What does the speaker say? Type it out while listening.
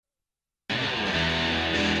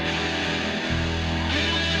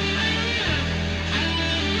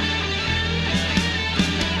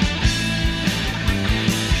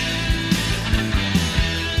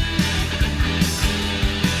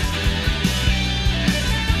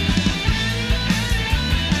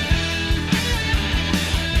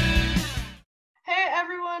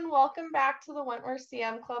welcome back to the Wentworth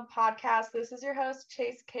CM Club podcast. This is your host,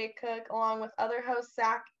 Chase K. Cook, along with other hosts,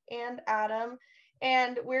 Zach and Adam.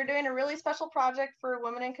 And we're doing a really special project for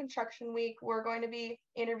Women in Construction Week. We're going to be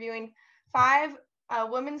interviewing 5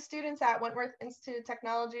 women students at Wentworth Institute of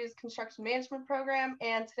Technology's Construction Management Program.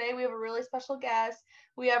 And today we have a really special guest.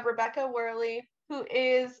 We have Rebecca Worley, who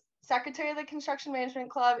is Secretary of the Construction Management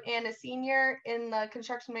Club and a senior in the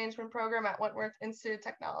Construction Management Program at Wentworth Institute of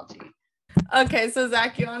Technology. Okay, so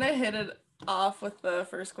Zach, you want to hit it off with the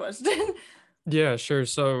first question? Yeah, sure.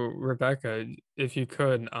 So Rebecca, if you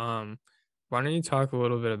could, why don't you talk a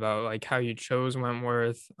little bit about like how you chose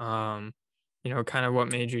Wentworth, kind of what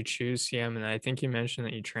made you choose CM, and I think you mentioned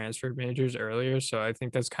that you transferred majors earlier, so I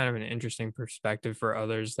think that's kind of an interesting perspective for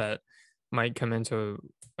others that might come into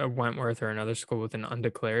a Wentworth or another school with an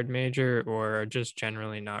undeclared major or are just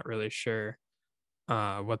generally not really sure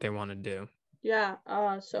what they want to do. Yeah,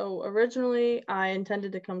 so originally I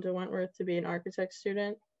intended to come to Wentworth to be an architect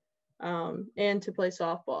student and to play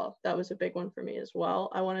softball. That was a big one for me as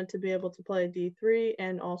well. I wanted to be able to play D3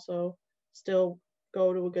 and also still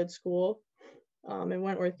go to a good school, and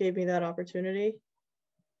Wentworth gave me that opportunity.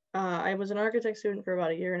 I was an architect student for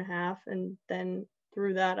about a year and a half, and then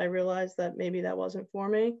through that I realized that maybe that wasn't for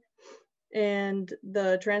me. And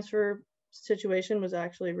the transfer situation was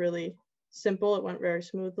actually really simple. It went very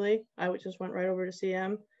smoothly. I just went right over to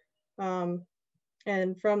CM.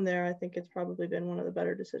 And from there, I think it's probably been one of the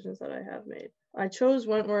better decisions that I have made. I chose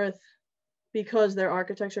Wentworth because their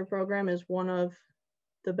architecture program is one of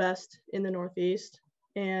the best in the Northeast,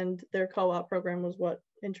 and their co-op program was what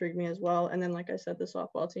intrigued me as well. And then, like I said, the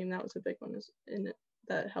softball team, that was a big one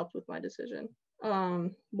that helped with my decision.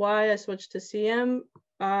 Why I switched to CM,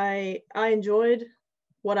 I enjoyed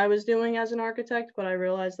what I was doing as an architect, but I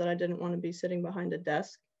realized that I didn't want to be sitting behind a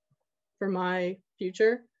desk for my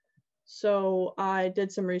future. So I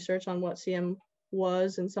did some research on what CM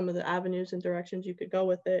was and some of the avenues and directions you could go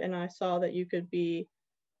with it. And I saw that you could be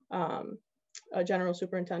a general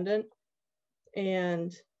superintendent.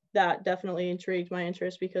 And that definitely intrigued my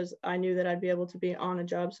interest because I knew that I'd be able to be on a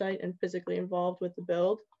job site and physically involved with the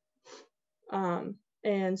build.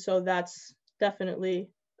 And so that's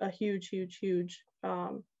definitely a huge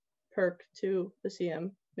perk to the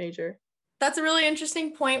CM major. That's a really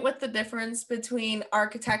interesting point with the difference between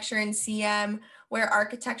architecture and CM, where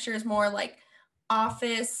architecture is more like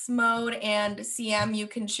office mode and CM you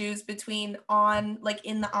can choose between on like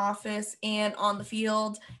in the office and on the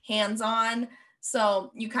field, hands-on.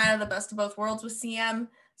 So you kind of the best of both worlds with CM.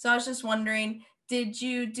 So I was just wondering, did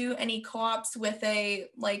you do any co-ops with a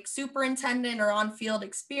like superintendent or on-field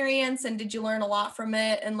experience, and did you learn a lot from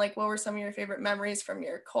it? And like, what were some of your favorite memories from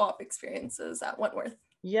your co-op experiences at Wentworth?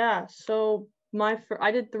 Yeah, so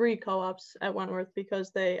I did 3 co-ops at Wentworth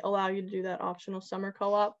because they allow you to do that optional summer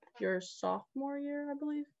co-op your sophomore year, I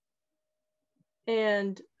believe.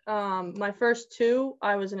 And my first 2,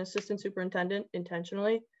 I was an assistant superintendent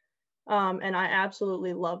intentionally, and I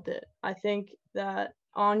absolutely loved it. I think that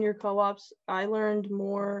on your co-ops, I learned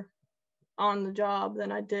more on the job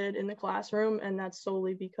than I did in the classroom, and that's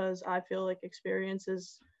solely because I feel like experience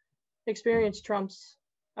trumps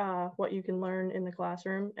what you can learn in the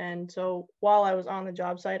classroom. And so while I was on the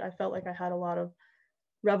job site, I felt like I had a lot of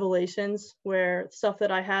revelations where stuff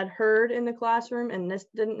that I had heard in the classroom and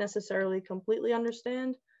didn't necessarily completely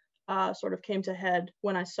understand sort of came to head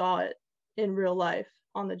when I saw it in real life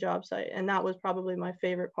on the job site. And that was probably my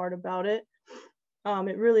favorite part about it.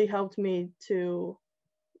 It really helped me to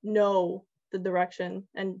know the direction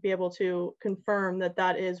and be able to confirm that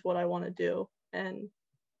that is what I want to do. And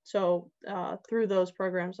so through those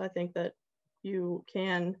programs, I think that you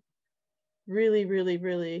can really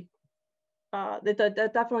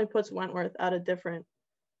that definitely puts Wentworth at a different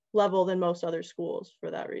level than most other schools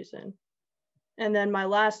for that reason. And then my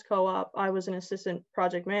last co-op, I was an assistant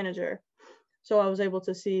project manager. So I was able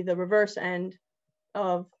to see the reverse end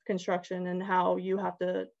of construction and how you have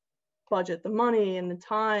to budget the money and the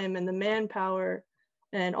time and the manpower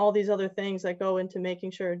and all these other things that go into making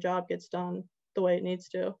sure a job gets done the way it needs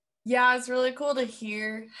to. Yeah, it's really cool to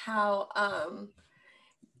hear how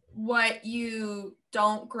what you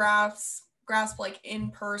don't grasp like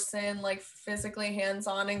in person, like physically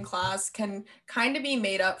hands-on in class can kind of be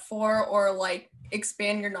made up for or like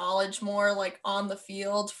expand your knowledge more like on the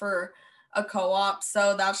field for a co-op.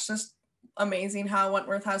 So that's just amazing how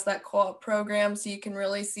Wentworth has that co-op program, so you can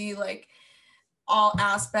really see like all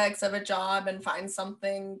aspects of a job and find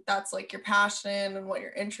something that's like your passion and what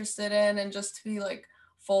you're interested in, and just to be like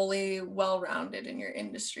fully well-rounded in your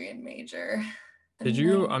industry and major.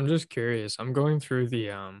 I'm just curious, I'm going through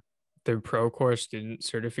the Procore student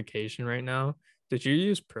certification right now. Did you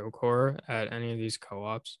use Procore at any of these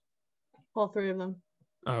co-ops? All three of them.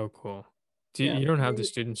 Oh, cool. Yeah. You don't have the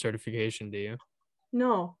student certification, do you?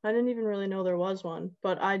 No, I didn't even really know there was one,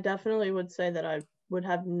 but I definitely would say that I would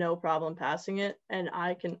have no problem passing it. And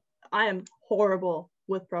I am horrible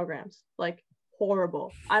with programs, like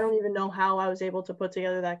horrible. I don't even know how I was able to put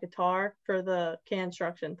together that guitar for the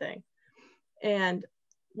construction thing. And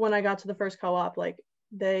when I got to the first co-op, like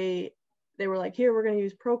they were like, here, we're going to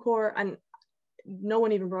use Procore. And no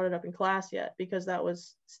one even brought it up in class yet because that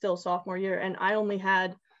was still sophomore year. And I only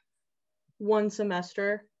had one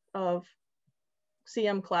semester of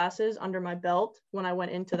CM classes under my belt when I went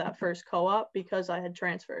into that first co-op because I had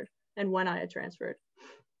transferred and when I had transferred.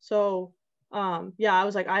 So yeah, I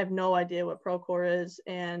was like, I have no idea what Procore is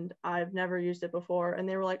and I've never used it before. And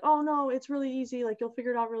they were like, oh no, it's really easy. Like you'll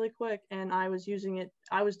figure it out really quick. And I was using it.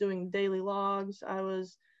 I was doing daily logs. I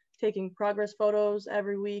was taking progress photos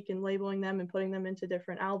every week and labeling them and putting them into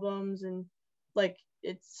different albums. And like,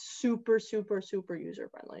 it's super, super, super user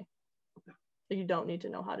friendly. You don't need to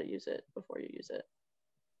know how to use it before you use it.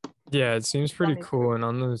 Yeah, it seems pretty cool. And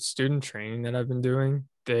on the student training that I've been doing,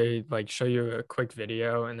 they like show you a quick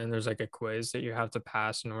video and then there's like a quiz that you have to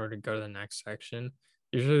pass in order to go to the next section.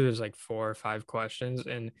 Usually there's like 4 or 5 questions,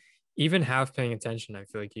 and even half paying attention, I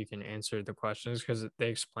feel like you can answer the questions because they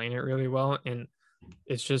explain it really well. And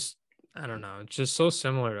it's just, I don't know, it's just so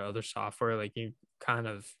similar to other software. Like you kind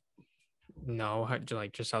of know how to,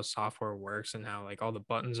 like, just how software works and how like all the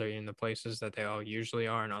buttons are in the places that they all usually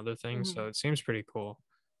are and other things. So it seems pretty cool.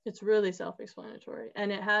 It's really self-explanatory,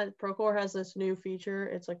 and Procore has this new feature.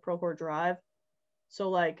 It's like Procore Drive. So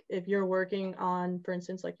like if you're working on, for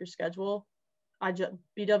instance, like your schedule,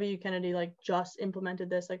 BW Kennedy like just implemented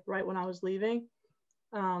this like right when I was leaving.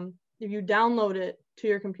 If you download it to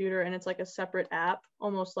your computer and it's like a separate app,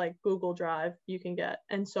 almost like Google Drive, you can get.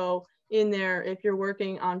 And so in there, if you're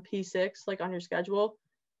working on P6, like on your schedule,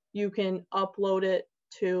 you can upload it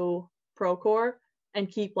to Procore and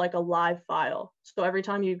keep like a live file. So every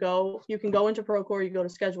time you can go into Procore, you go to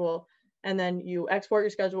schedule, and then you export your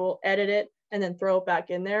schedule, edit it, and then throw it back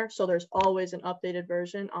in there. So there's always an updated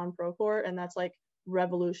version on Procore, and that's like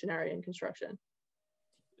revolutionary in construction.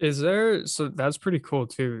 So that's pretty cool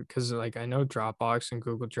too, because like I know Dropbox and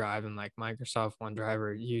Google Drive and like Microsoft OneDrive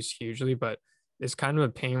are used hugely, but it's kind of a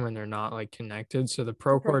pain when they're not like connected. So the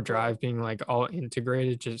Procore Drive being like all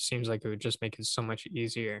integrated just seems like it would just make it so much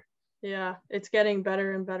easier. Yeah, it's getting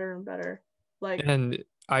better and better and better. Like, and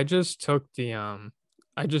I just took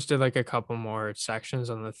I just did like a couple more sections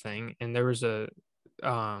on the thing, and there was a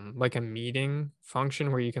like a meeting function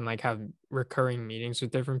where you can like have recurring meetings with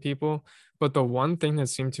different people. But the one thing that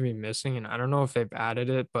seemed to be missing, and I don't know if they've added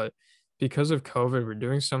it, but because of COVID, we're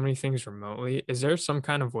doing so many things remotely. Is there some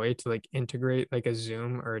kind of way to like integrate like a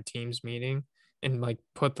Zoom or a Teams meeting and like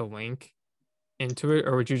put the link into it,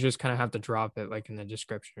 or would you just kind of have to drop it like in the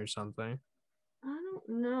description or something? I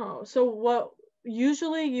don't know. So what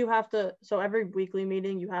usually you have to, so every weekly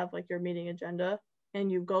meeting you have like your meeting agenda,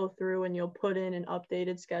 and you go through and you'll put in an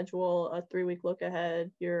updated schedule, a 3-week look ahead,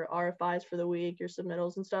 your RFIs for the week, your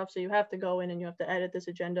submittals and stuff. So you have to go in and you have to edit this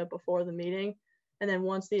agenda before the meeting. And then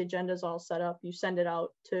once the agenda is all set up, you send it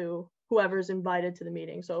out to whoever's invited to the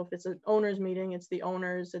meeting. So if it's an owner's meeting, it's the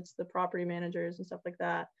owners, it's the property managers and stuff like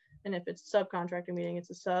that. And if it's a subcontractor meeting, it's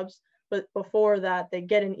the subs. But before that, they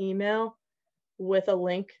get an email with a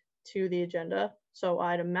link to the agenda. So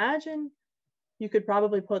I'd imagine you could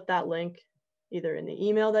probably put that link either in the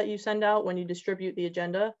email that you send out when you distribute the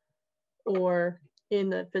agenda or in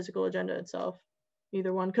the physical agenda itself,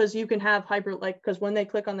 either one. Because you can have because when they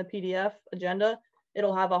click on the PDF agenda,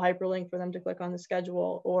 it'll have a hyperlink for them to click on the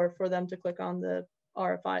schedule or for them to click on the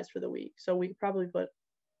RFIs for the week. So we could probably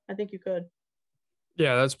I think you could.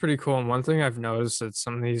 Yeah, that's pretty cool. And one thing I've noticed that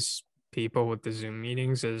some of these people with the Zoom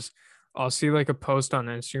meetings is I'll see like a post on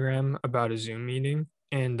Instagram about a Zoom meeting,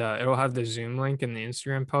 and it'll have the Zoom link in the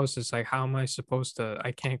Instagram post. It's like, how am I supposed to?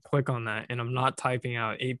 I can't click on that, and I'm not typing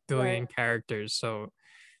out 8 billion characters. So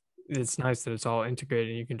it's nice that it's all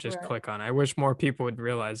integrated. You can just click on it. I wish more people would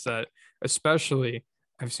realize that, especially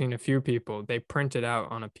I've seen a few people, they print it out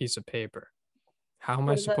on a piece of paper. How am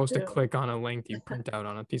I supposed to click on a link you print out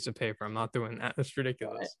on a piece of paper? I'm not doing that. That's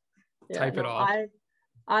ridiculous. Type it off.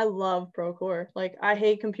 I love Procore. Like, I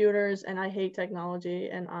hate computers and I hate technology,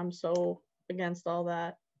 and I'm so against all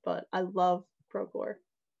that, but I love Procore.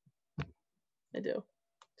 I do.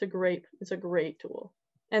 It's a great tool.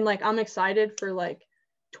 And like, I'm excited for like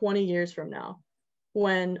 20 years from now,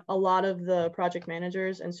 when a lot of the project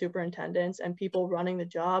managers and superintendents and people running the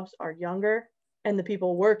jobs are younger, and the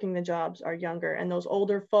people working the jobs are younger, and those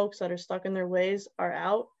older folks that are stuck in their ways are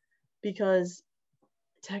out, because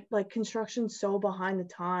like construction's so behind the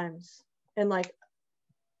times, and like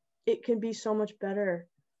it can be so much better.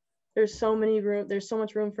 There's so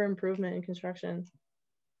much room for improvement in construction.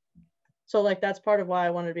 So like that's part of why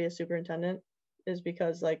I wanted to be a superintendent, is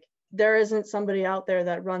because like there isn't somebody out there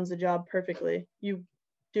that runs the job perfectly. You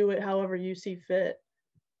do it however you see fit.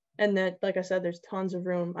 And that, like I said, there's tons of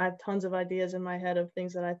room. I have tons of ideas in my head of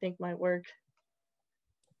things that I think might work.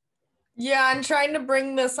 Yeah, I'm trying to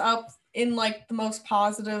bring this up in like the most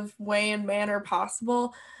positive way and manner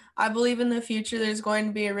possible. I believe in the future there's going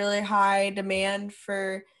to be a really high demand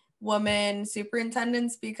for women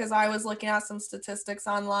superintendents, because I was looking at some statistics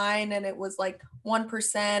online and it was like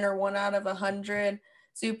 1% or 1 out of 100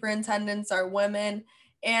 superintendents are women.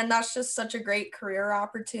 And that's just such a great career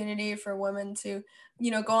opportunity for women to,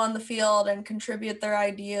 go on the field and contribute their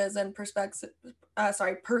ideas and perspectives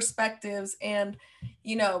and,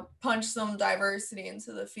 punch some diversity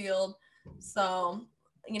into the field. So,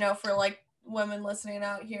 for like women listening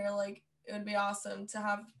out here, like it would be awesome to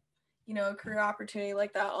have, a career opportunity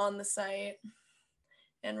like that on the site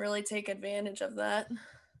and really take advantage of that.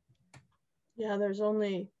 Yeah, there's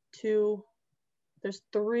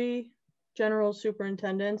 3 general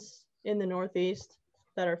superintendents in the Northeast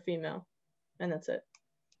that are female, and that's it.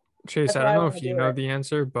 Chase, I don't know if you know the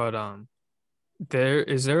answer, but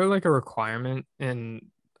is there like a requirement, and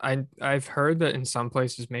I've heard that in some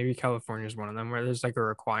places, maybe California is one of them, where there's like a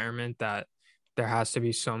requirement that there has to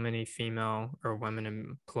be so many female or women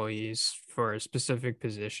employees for a specific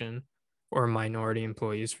position, or minority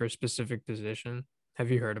employees for a specific position.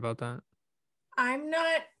 Have you heard about that? I'm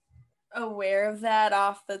not aware of that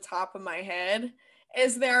off the top of my head.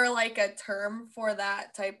 Is there like a term for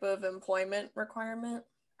that type of employment requirement?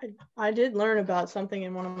 I did learn about something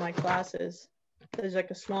in one of my classes. There's like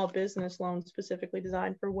a small business loan specifically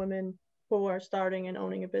designed for women who are starting and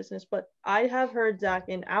owning a business. But I have heard, Zach,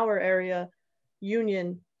 in our area,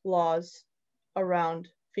 union laws around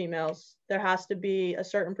females. There has to be a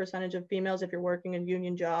certain percentage of females if you're working a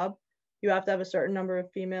union job. You have to have a certain number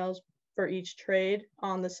of females for each trade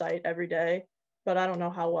on the site every day. But I don't know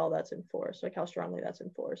how well that's enforced, like how strongly that's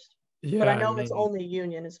enforced. Yeah, but I know it's only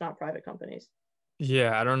union, it's not private companies.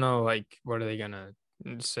 Yeah, I don't know, like, what are they gonna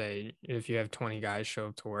say if you have 20 guys show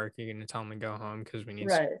up to work? You're gonna tell them to go home because we need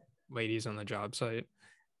ladies on the job site.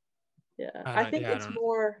 Yeah, I think it's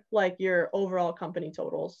more like your overall company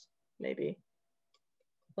totals, maybe.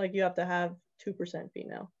 Like you have to have 2%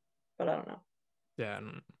 female, but I don't know. Yeah,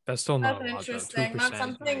 that's still not a lot. Interesting. That's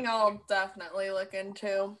something I'll definitely look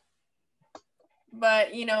into.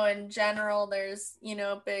 But, in general, there's,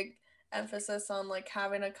 big emphasis on like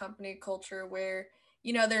having a company culture where,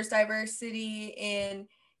 there's diversity in,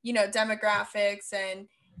 demographics and,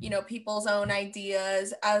 people's own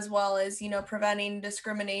ideas, as well as, preventing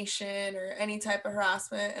discrimination or any type of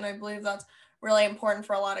harassment. And I believe that's really important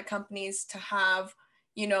for a lot of companies to have,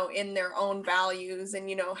 in their own values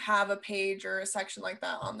and, have a page or a section like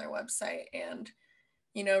that on their website and,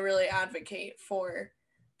 really advocate for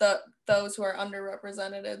those who are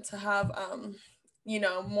underrepresented to have,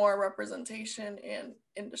 more representation in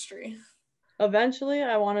industry. Eventually,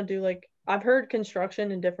 I want to do I've heard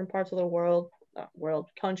construction in different parts of the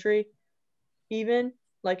country, even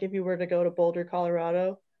like if you were to go to Boulder,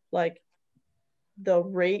 Colorado, like the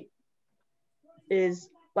rate is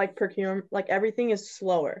like procurement, like everything is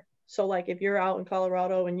slower. So like if you're out in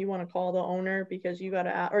Colorado and you want to call the owner because you want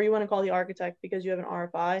to call the architect because you have an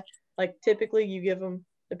RFI, like typically you give them,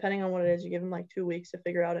 depending on what it is, you give them like 2 weeks to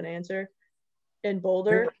figure out an answer. In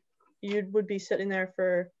Boulder, you would be sitting there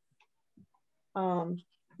for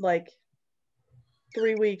like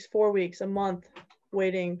 3 weeks, 4 weeks, a month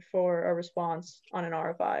waiting for a response on an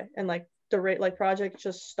RFI. And like the rate, like projects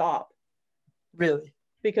just stop. Really?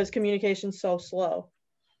 Because communication's so slow.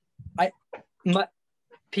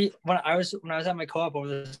 When I was at my co-op over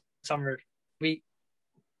the summer,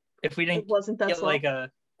 if we didn't get slow. Like a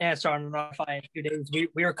answer on an RFI in a few days,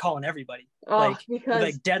 we were calling everybody. Because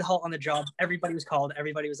like dead halt on the job. Everybody was called.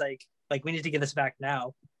 Everybody was like we need to get this back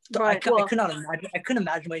now. So right. I couldn't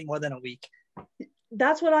imagine waiting more than a week.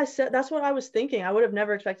 That's what I said. That's what I was thinking. I would have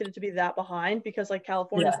never expected it to be that behind because like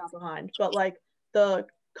California's not behind. But like the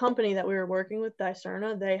company that we were working with,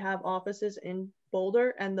 Dicerna, they have offices in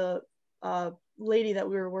Boulder, and the lady that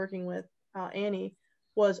we were working with, Annie,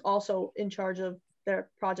 was also in charge of their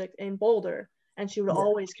project in Boulder. And she would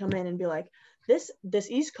always come in and be like, this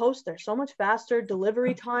East Coast, they're so much faster.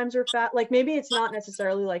 Delivery times are fast. Like maybe it's not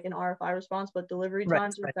necessarily like an RFI response, but delivery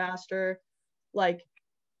times are faster. Like,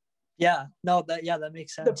 that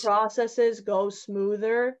makes sense. The processes go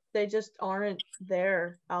smoother. They just aren't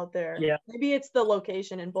there out there. Yeah. Maybe it's the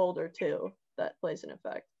location in Boulder too that plays an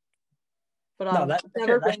effect. But I've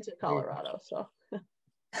never been to Colorado, so.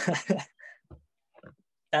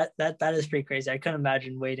 that is pretty crazy. I couldn't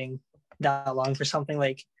imagine waiting that long for something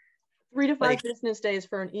like 3 to 5 business days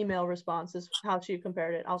for an email response is how she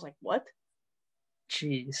compared it. I was like, what?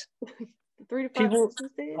 Jeez. 3 to 5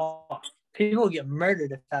 business days? People get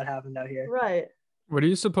murdered if that happened out here. Right. What are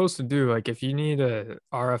you supposed to do? Like if you need a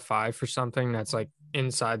RFI for something that's like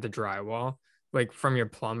inside the drywall, like from your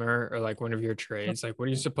plumber or like one of your trades, like what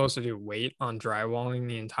are you supposed to do? Wait on drywalling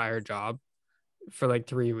the entire job for like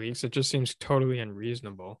 3 weeks? It just seems totally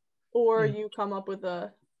unreasonable. Or you come up with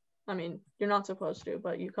you're not supposed to,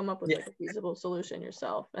 but you come up with like a feasible solution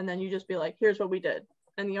yourself, and then you just be like, here's what we did.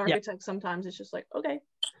 And the architect sometimes it's just like, okay.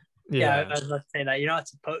 Yeah, I was about to say that. You're not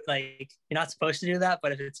supposed to do that,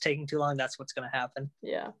 but if it's taking too long, that's what's going to happen.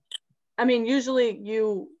 Yeah. I mean, usually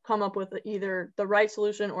you come up with either the right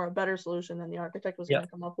solution or a better solution than the architect was going to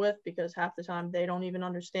come up with, because half the time they don't even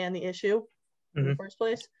understand the issue in the first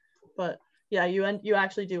place. But yeah, you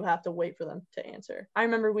actually do have to wait for them to answer. I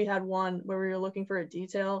remember we had one where we were looking for a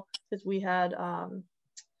detail because we had the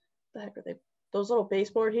heck are they? Those little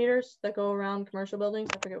baseboard heaters that go around commercial buildings.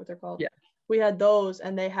 I forget what they're called. Yeah. We had those,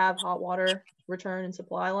 and they have hot water return and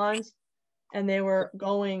supply lines, and they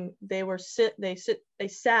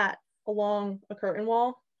sat along a curtain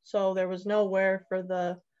wall, so there was nowhere for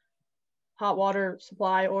the hot water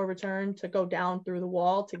supply or return to go down through the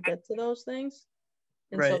wall to get to those things.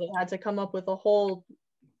 And so they had to come up with a whole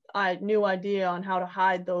new idea on how to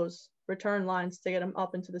hide those return lines to get them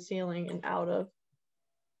up into the ceiling and out of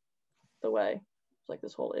the way. It's like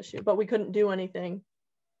this whole issue, but we couldn't do anything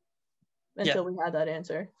until we had that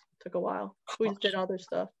answer. Took a while. We just did other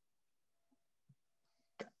stuff.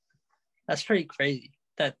 That's pretty crazy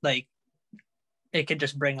that like it could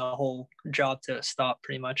just bring a whole job to a stop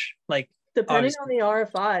pretty much. Like depending on the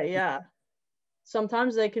RFI, yeah.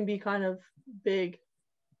 Sometimes they can be kind of big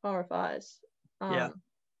RFIs.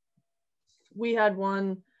 We had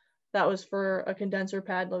one that was for a condenser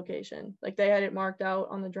pad location. Like they had it marked out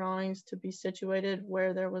on the drawings to be situated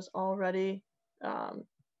where there was already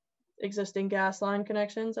existing gas line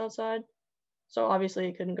connections outside. So obviously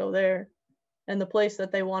it couldn't go there. And the place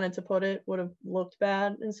that they wanted to put it would have looked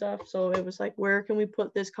bad and stuff. So it was like, where can we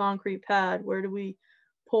put this concrete pad? Where do we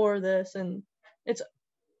pour this? And it's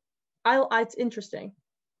interesting.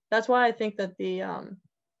 That's why I think that the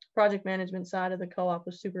project management side of the co-op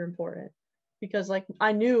was super important, because like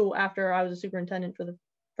I knew after I was a superintendent for the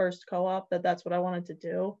first co-op that that's what I wanted to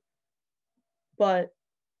do. But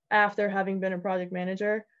after having been a project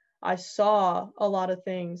manager, I saw a lot of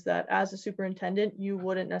things that as a superintendent, you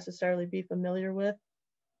wouldn't necessarily be familiar with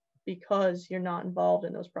because you're not involved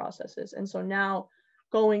in those processes. And so now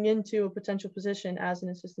going into a potential position as an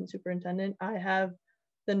assistant superintendent, I have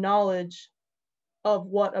the knowledge of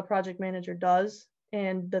what a project manager does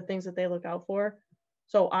and the things that they look out for.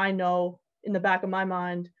 So I know in the back of my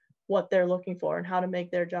mind what they're looking for and how to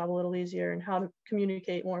make their job a little easier and how to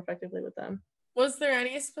communicate more effectively with them. Was there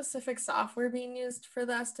any specific software being used for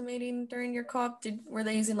the estimating during your co-op? Were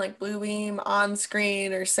they using like Bluebeam,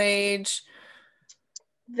 OnScreen, or Sage?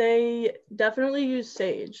 They definitely use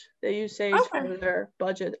Sage. They use Sage for their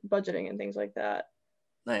budgeting and things like that.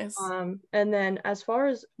 Nice. And then as far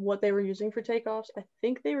as what they were using for takeoffs, I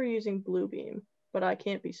think they were using Bluebeam, but I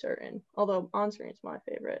can't be certain. Although OnScreen is my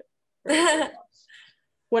favorite.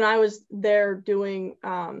 When I was there doing,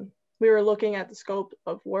 we were looking at the scope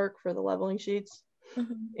of work for the leveling sheets,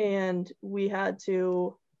 and we had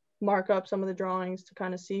to mark up some of the drawings to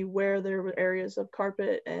kind of see where there were areas of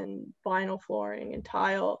carpet and vinyl flooring and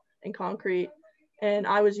tile and concrete. And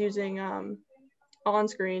I was using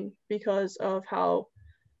OnScreen because of how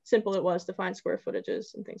simple it was to find square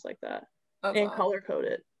footages and things like that. And color code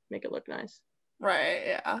it, make it look nice. Right,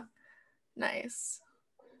 yeah. Nice.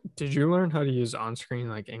 Did you learn how to use OnScreen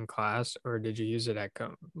like in class, or did you use it at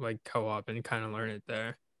co-op and kind of learn it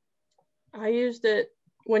there? I used it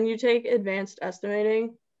when you take advanced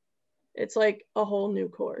estimating. It's like a whole new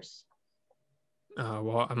course.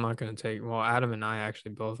 Well, I'm not going to take, Adam and I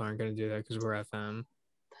actually both aren't going to do that because we're FM.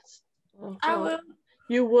 I will.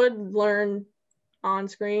 You would learn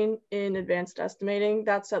OnScreen in advanced estimating.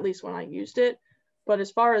 That's at least when I used it. But as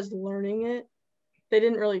far as learning it, they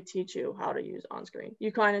didn't really teach you how to use OnScreen.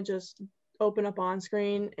 You kind of just open up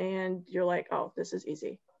OnScreen and you're like, oh, this is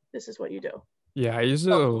easy. This is what you do. Yeah, I used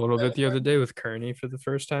it a little bit the other day with Kearney for the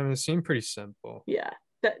first time, and it seemed pretty simple. Yeah,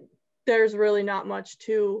 there's really not much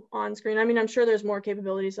to OnScreen. I mean, I'm sure there's more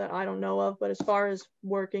capabilities that I don't know of, but as far as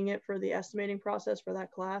working it for the estimating process for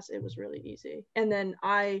that class, it was really easy. And then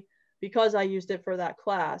because I used it for that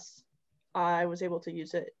class, I was able to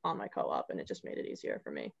use it on my co-op, and it just made it easier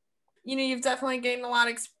for me. You've definitely gained a lot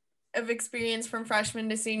of experience from freshman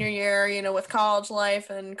to senior year, with college life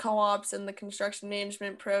and co-ops and the construction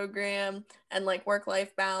management program and like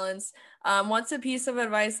work-life balance. What's a piece of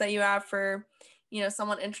advice that you have for,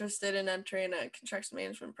 someone interested in entering a construction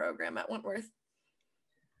management program at Wentworth?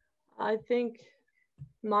 I think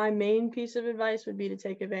my main piece of advice would be to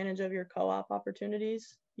take advantage of your co-op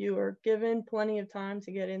opportunities. You are given plenty of time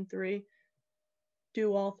to get in 3.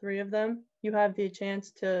 Do all 3 of them. You have the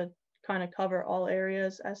chance to kind of cover all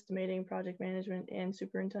areas, estimating, project management, and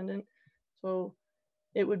superintendent. So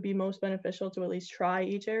it would be most beneficial to at least try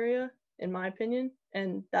each area, in my opinion.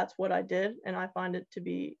 And that's what I did. And I find it to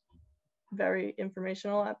be very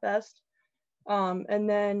informational at best. And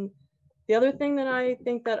then the other thing that I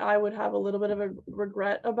think that I would have a little bit of a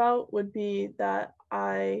regret about would be that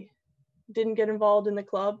I didn't get involved in the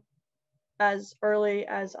club as early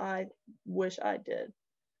as I wish I did.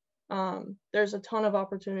 There's a ton of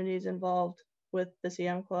opportunities involved with the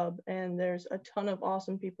CM Club, and there's a ton of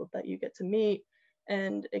awesome people that you get to meet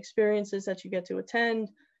and experiences that you get to attend.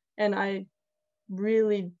 And I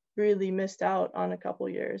really, really missed out on a couple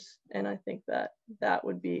years. And I think that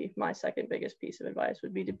would be my second biggest piece of advice,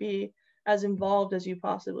 would be to be as involved as you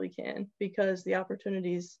possibly can, because the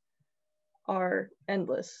opportunities are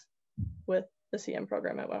endless with the CM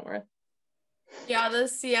program at Wentworth. Yeah, the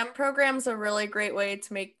CM program is a really great way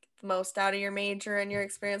to make the most out of your major and your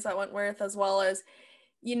experience at Wentworth, as well as,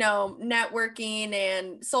 networking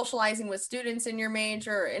and socializing with students in your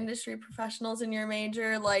major or industry professionals in your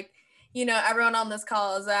major. Like, everyone on this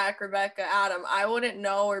call, Zach, Rebecca, Adam, I wouldn't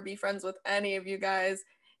know or be friends with any of you guys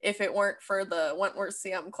if it weren't for the Wentworth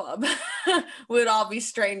CM Club. We'd all be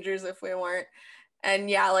strangers if we weren't. And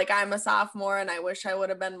yeah, like I'm a sophomore and I wish I would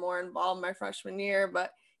have been more involved my freshman year,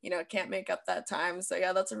 but can't make up that time. So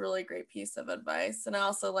yeah, that's a really great piece of advice. And I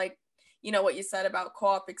also like, what you said about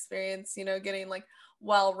co-op experience, getting like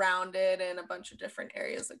well-rounded in a bunch of different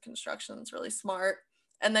areas of construction is really smart.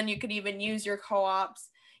 And then you could even use your co-ops,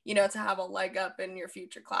 to have a leg up in your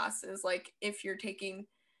future classes. Like if you're taking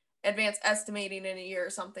advanced estimating in a year or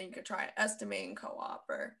something, you could try estimating co-op,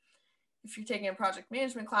 or if you're taking a project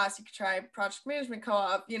management class, you could try project management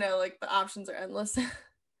co-op. Like the options are endless.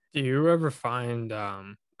 Do you ever find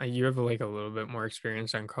you have like a little bit more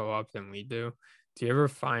experience on co-op than we do? Do you ever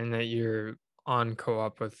find that you're on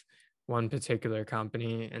co-op with one particular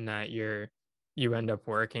company and that you end up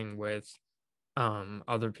working with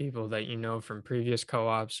other people that from previous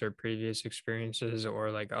co-ops or previous experiences,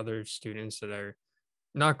 or like other students that are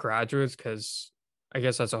not graduates, because I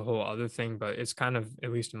guess that's a whole other thing, but it's kind of,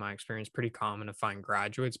 at least in my experience, pretty common to find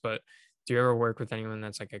graduates. But do you ever work with anyone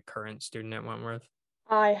that's like a current student at Wentworth?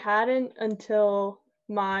 I hadn't until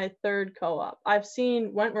my 3rd co-op. I've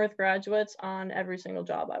seen Wentworth graduates on every single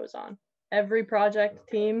job I was on. Every project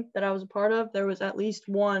team that I was a part of, there was at least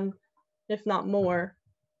one, if not more,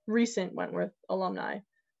 recent Wentworth alumni.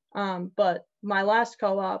 But my last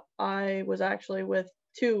co-op, I was actually with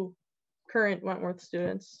 2 current Wentworth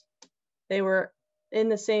students. They were in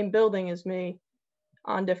the same building as me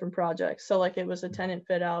on different projects. So like it was a tenant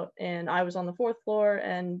fit out, and I was on the 4th floor,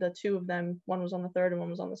 and the 2 of them, one was on the 3rd and one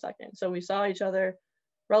was on the 2nd. So we saw each other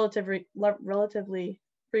relatively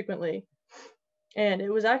frequently. And it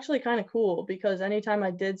was actually kind of cool, because anytime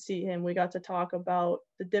I did see him, we got to talk about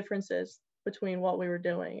the differences between what we were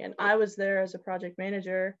doing. And I was there as a project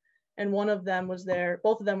manager, and both of them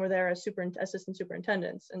were there as assistant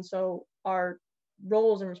superintendents. And so our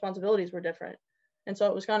roles and responsibilities were different. And so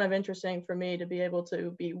it was kind of interesting for me to be able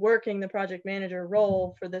to be working the project manager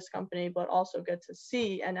role for this company, but also get to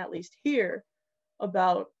see and at least hear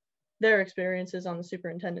about their experiences on the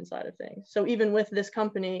superintendent side of things. So even with this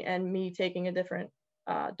company and me taking a different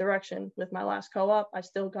direction with my last co-op, I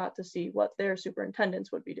still got to see what their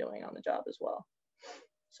superintendents would be doing on the job as well.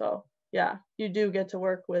 So yeah, you do get to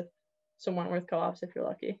work with some Wentworth co-ops if you're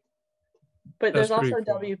lucky. But there's also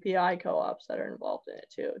cool WPI co-ops that are involved in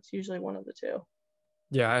it too. It's usually one of the 2.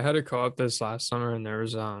 Yeah, I had a co-op this last summer, and there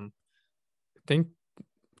was I think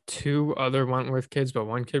 2 other Wentworth kids, but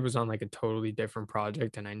one kid was on like a totally different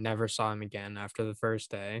project, and I never saw him again after the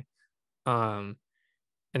first day.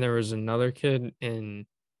 And there was another kid in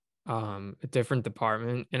a different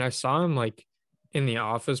department, and I saw him like in the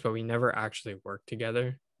office, but we never actually worked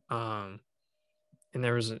together. And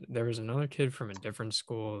there was another kid from a different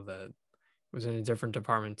school that was in a different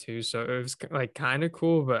department too. So it was like kind of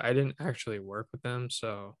cool, but I didn't actually work with them.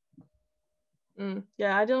 So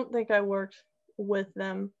yeah, I don't think I worked with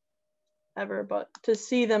them ever, but to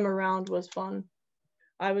see them around was fun.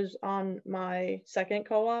 I was on my 2nd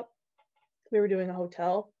co-op. We were doing a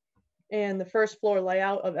hotel, And the first floor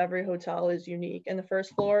layout of every hotel is unique. And the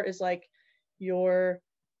first floor is like your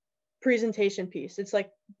presentation piece. It's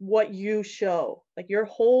like what you show. Like your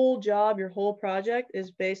whole job, your whole project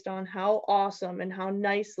is based on how awesome and how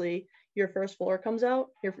nicely your first floor comes out,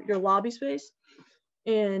 your lobby space.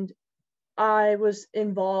 And I was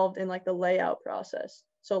involved in like the layout process.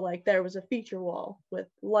 So like there was a feature wall with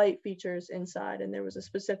light features inside, and there was a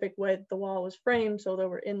specific way that the wall was framed, so there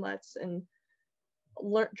were inlets, and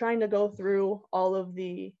trying to go through all of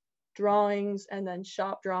the drawings and then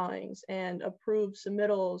shop drawings and approved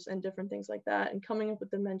submittals and different things like that, and coming up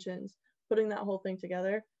with dimensions, putting that whole thing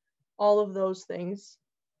together, all of those things,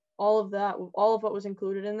 all of what was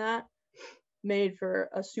included in that made for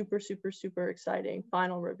a super, super, super exciting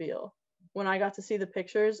final reveal. When I got to see the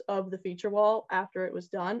pictures of the feature wall after it was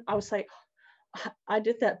done, I was like, I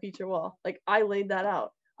did that feature wall. Like I laid that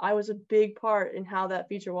out. I was a big part in how that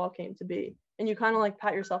feature wall came to be. And you kind of like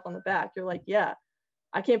pat yourself on the back. You're like, yeah,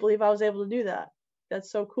 I can't believe I was able to do that.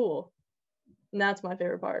 That's so cool. And that's my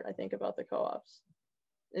favorite part, I think, about the co-ops,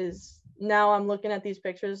 is now I'm looking at these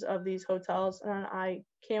pictures of these hotels and I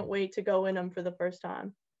can't wait to go in them for the first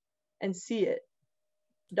time and see it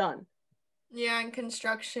done. Yeah, in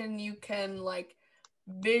construction, you can like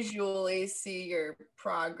visually see your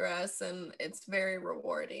progress, and it's very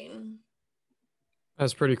rewarding.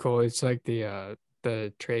 That's pretty cool. It's like the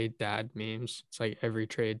trade dad memes. It's like every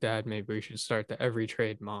trade dad. Maybe we should start the every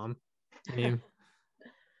trade mom meme.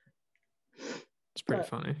 It's pretty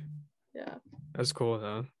funny. Yeah. That's cool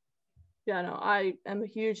though. Yeah, no, I am a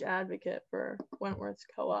huge advocate for Wentworth's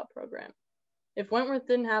co-op program. If Wentworth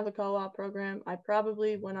didn't have a co-op program, I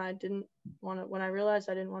probably, when I realized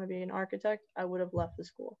I didn't want to be an architect, I would have left the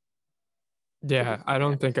school. Yeah, I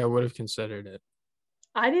don't think I would have considered it.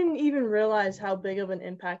 I didn't even realize how big of an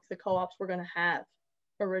impact the co-ops were going to have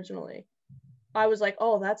originally. I was like,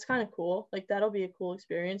 oh, that's kind of cool. Like, that'll be a cool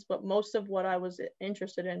experience. But most of what I was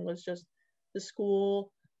interested in was just the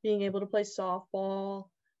school, being able to play softball,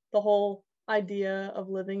 the whole idea of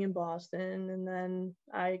living in Boston. And then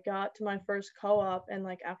I got to my first co-op, and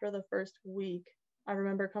like after the first week, I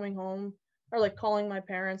remember coming home or like calling my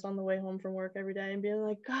parents on the way home from work every day and being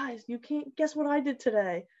like, guys, you can't guess what I did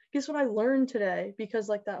today. Guess what I learned today? Because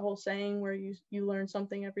like that whole saying where you learn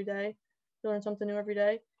something every day, you learn something new every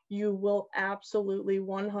day. You will absolutely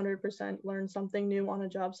 100% learn something new on a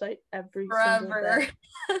job site every single day.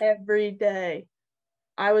 Every day.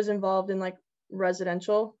 I was involved in like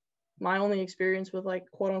residential. My only experience with like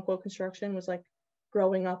quote unquote construction was like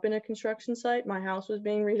growing up in a construction site. My house was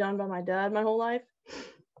being redone by my dad my whole life.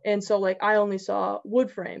 And so like I only saw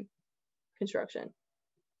wood frame construction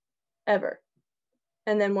ever.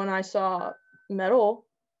 And then when I saw metal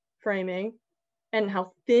framing and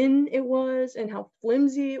how thin it was and how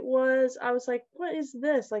flimsy it was, I was like, what is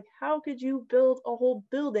this? Like, how could you build a whole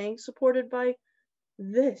building supported by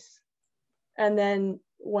this? And then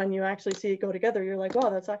when you actually see it go together, you're like, wow,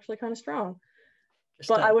 that's actually kind of strong.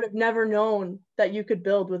 But I would have never known that you could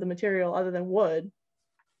build with a material other than wood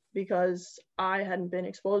because I hadn't been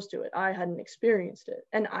exposed to it. I hadn't experienced it.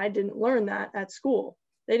 And I didn't learn that at school.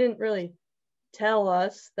 They didn't really tell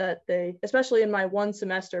us that especially in my one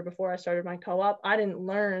semester before I started my co-op, I didn't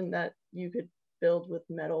learn that you could build with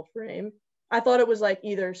metal frame. I thought it was like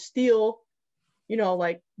either steel,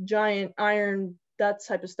 like giant iron, that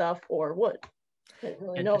type of stuff, or wood. I didn't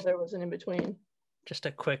really know there was an in-between. Just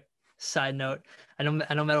a quick side note. I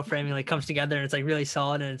know metal framing like comes together and it's like really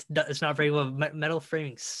solid and it's not very well. Metal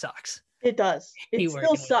framing sucks. It does. It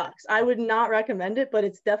still sucks. I would not recommend it, but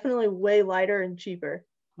it's definitely way lighter and cheaper.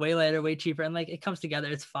 Way lighter, way cheaper, and like it comes together,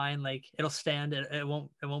 it's fine. Like it'll stand, it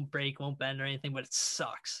won't break, won't bend or anything, but it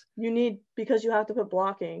sucks. Because you have to put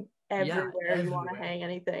blocking everywhere you want to hang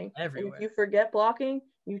anything. Everywhere. And if you forget blocking,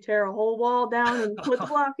 you tear a whole wall down and put the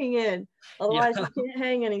blocking in. Otherwise, you can't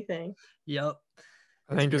hang anything. Yep.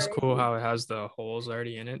 I think it's cool how it has the holes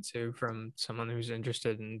already in it too, from someone who's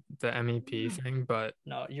interested in the MEP thing. But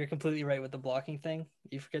no, you're completely right with the blocking thing.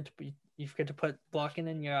 You forget to put blocking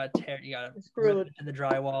in. You gotta rip into the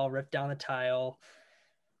drywall, rip down the tile.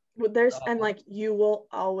 But you will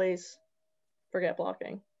always forget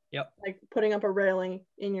blocking. Yep. Like putting up a railing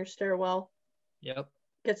in your stairwell. Yep.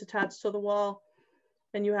 Gets attached to the wall,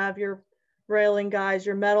 and you have your railing guys,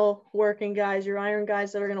 your metal working guys, your iron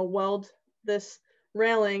guys that are gonna weld this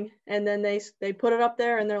railing, and then they put it up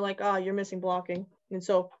there and they're like, oh, you're missing blocking, and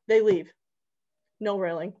so they leave. No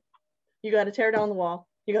railing. You got to tear down the wall,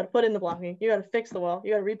 you got to put in the blocking, you got to fix the wall,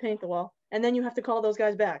 you got to repaint the wall, and then you have to call those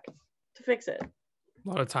guys back to fix it. A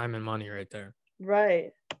lot of time and money right there.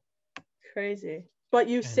 Right. Crazy. But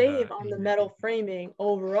you save on the metal framing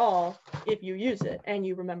overall if you use it and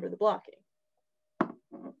you remember the blocking.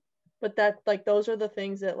 But that, like, those are the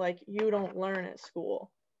things that, like, you don't learn at school.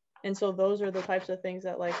 And so those are the types of things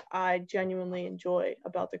that, like, I genuinely enjoy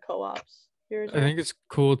about the co-ops. I think it's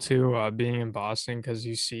cool too, being in Boston, because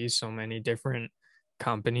you see so many different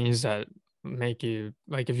companies that make you,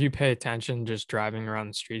 like, if you pay attention just driving around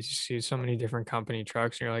the streets, you see so many different company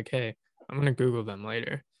trucks and you're like, hey, I'm gonna Google them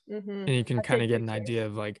later. And you can kind of get an idea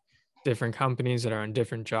of like different companies that are in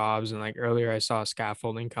different jobs. And like earlier I saw a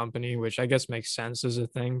scaffolding company, which I guess makes sense as a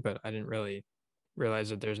thing, but I didn't really realize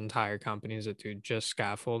that there's entire companies that do just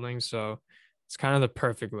scaffolding. So it's kind of the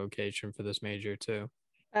perfect location for this major too.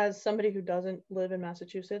 As somebody who doesn't live in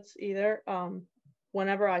Massachusetts either,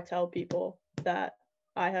 whenever I tell people that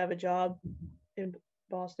I have a job in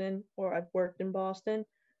Boston or I've worked in Boston,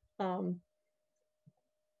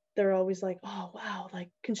 they're always like, oh wow, like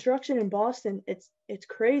construction in Boston, it's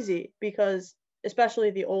crazy, because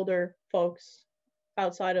especially the older folks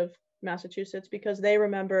outside of Massachusetts, because they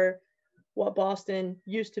remember what Boston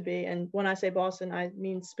used to be. And when I say Boston, I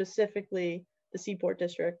mean specifically the Seaport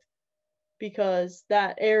District, because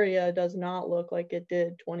that area does not look like it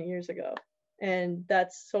did 20 years ago. And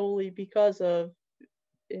that's solely because of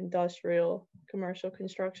industrial commercial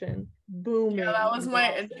construction booming. Yeah, that was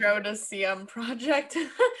my intro to CM project,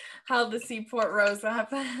 how the Seaport rose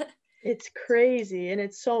up. It's crazy, and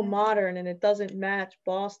it's so modern, and it doesn't match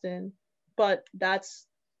Boston, but that's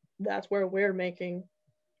where we're making,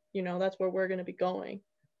 that's where we're going to be going.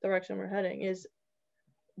 The direction we're heading is,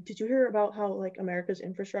 did you hear about how like America's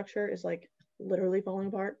infrastructure is like literally falling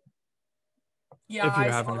apart? Yeah, if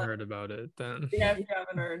you haven't heard about it, then yeah, if you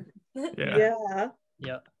haven't heard.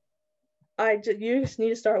 Yeah. You just need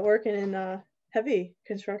to start working in heavy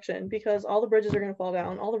construction, because all the bridges are going to fall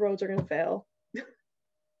down, all the roads are going to fail,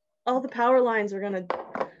 all the power lines we're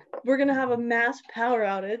going to have a mass power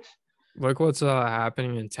outage. Look what's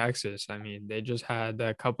happening in Texas. I mean, they just had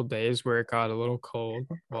a couple days where it got a little cold.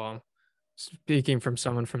 Well, speaking from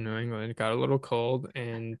someone from New England, it got a little cold,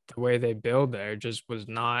 and the way they build there just was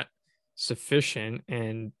not sufficient,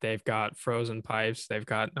 and they've got frozen pipes, they've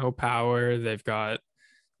got no power, they've got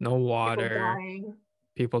no water,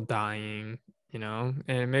 people dying, and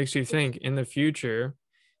it makes you think, in the future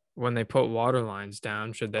when they put water lines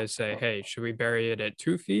down, should they say, hey, should we bury it at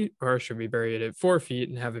 2 feet, or should we bury it at 4 feet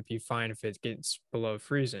and have it be fine if it gets below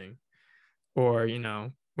freezing? Or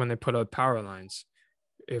when they put up power lines,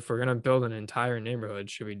 if we're going to build an entire neighborhood,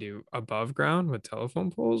 should we do above ground with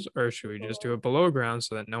telephone poles, or should we just do it below ground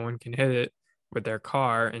so that no one can hit it with their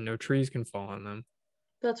car and no trees can fall on them?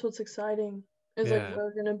 That's what's exciting, is like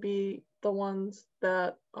we're going to be the ones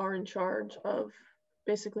that are in charge of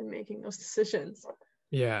basically making those decisions.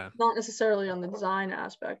 Yeah. Not necessarily on the design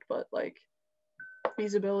aspect, but like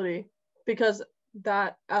feasibility, because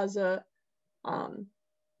that as a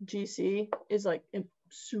GC is like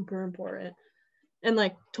super important. And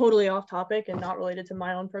like totally off topic and not related to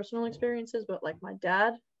my own personal experiences, but like my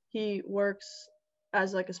dad, he works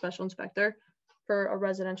as like a special inspector for a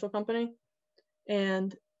residential company,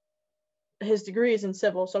 and his degree is in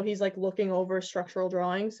civil, so he's like looking over structural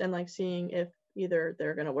drawings and like seeing if either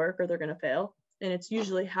they're going to work or they're going to fail. And it's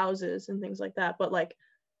usually houses and things like that, but like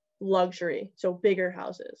luxury, so bigger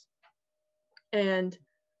houses. And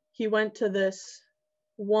he went to this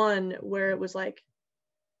one where it was like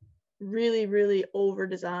really, really over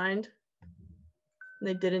designed, and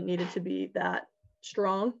they didn't need it to be that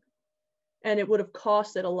strong, and it would have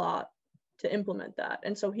costed a lot to implement that.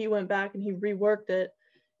 And so he went back and he reworked it,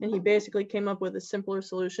 and he basically came up with a simpler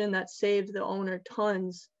solution that saved the owner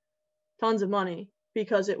tons of money,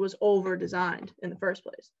 because it was over designed in the first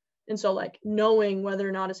place. And so like knowing whether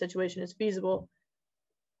or not a situation is feasible,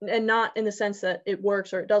 and not in the sense that it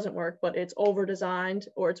works or it doesn't work, but it's over designed,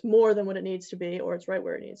 or it's more than what it needs to be, or it's right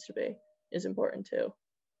where it needs to be, is important too.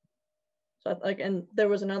 So like, and there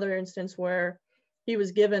was another instance where he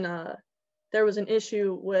was given there was an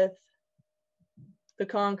issue with the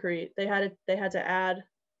concrete. They had to add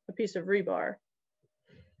a piece of rebar,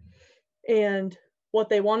 and what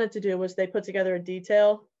they wanted to do was they put together a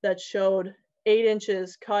detail that showed 8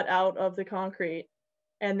 inches cut out of the concrete,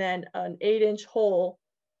 and then an 8-inch hole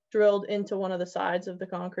drilled into one of the sides of the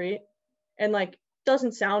concrete, and like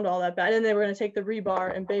doesn't sound all that bad. And they were going to take the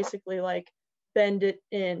rebar and basically like bend it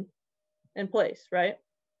in place, right?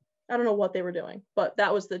 I don't know what they were doing, but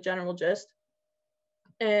that was the general gist.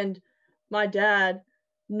 And my dad,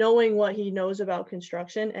 knowing what he knows about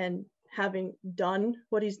construction and having done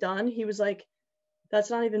what he's done, he was like, that's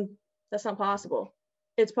not possible.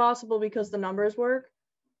 It's possible because the numbers work,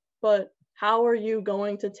 but how are you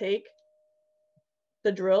going to take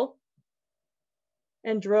the drill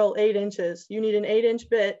and drill 8 inches. You need an 8-inch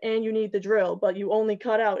bit and you need the drill, but you only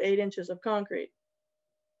cut out 8 inches of concrete.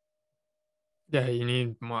 Yeah, you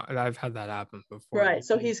need more. I've had that happen before. Right.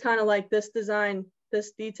 So he's kind of like, this design,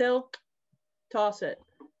 this detail, toss it.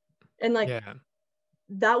 And like,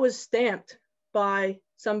 that was stamped by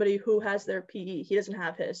somebody who has their PE. He doesn't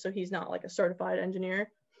have his, so he's not like a certified engineer.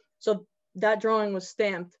 So that drawing was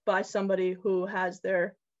stamped by somebody who has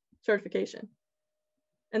their certification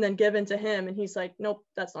and then given to him. And he's like, nope,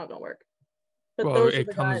 that's not gonna work. But well, those are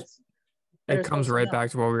the guys. It comes right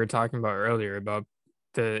back to what we were talking about earlier about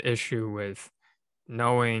the issue with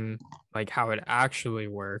knowing like how it actually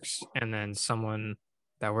works, and then someone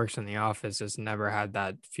that works in the office has never had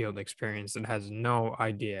that field experience and has no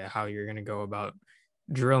idea how you're going to go about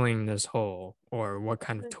drilling this hole or what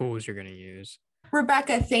kind of tools you're going to use.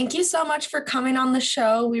 Rebecca, thank you so much for coming on the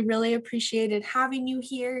show. We really appreciated having you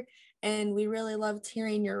here, and we really loved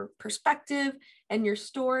hearing your perspective and your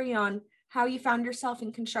story on how you found yourself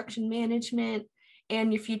in construction management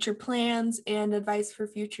and your future plans and advice for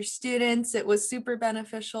future students. It was super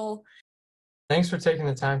beneficial. Thanks for taking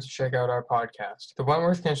the time to check out our podcast. The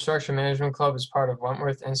Wentworth Construction Management Club is part of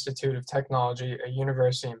Wentworth Institute of Technology, a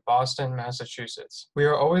university in Boston, Massachusetts. We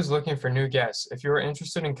are always looking for new guests. If you are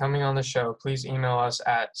interested in coming on the show, please email us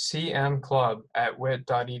at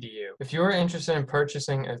cmclub@wit.edu. If you are interested in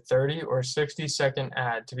purchasing a 30 or 60-second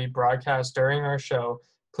ad to be broadcast during our show,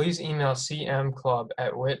 please email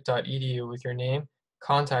cmclub@wit.edu with your name,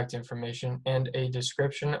 contact information, and a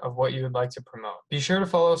description of what you would like to promote. Be sure to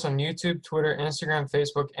follow us on YouTube, Twitter, Instagram,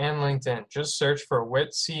 Facebook, and LinkedIn. Just search for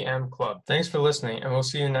WIT CM Club. Thanks for listening, and we'll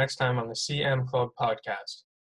see you next time on the CM Club podcast.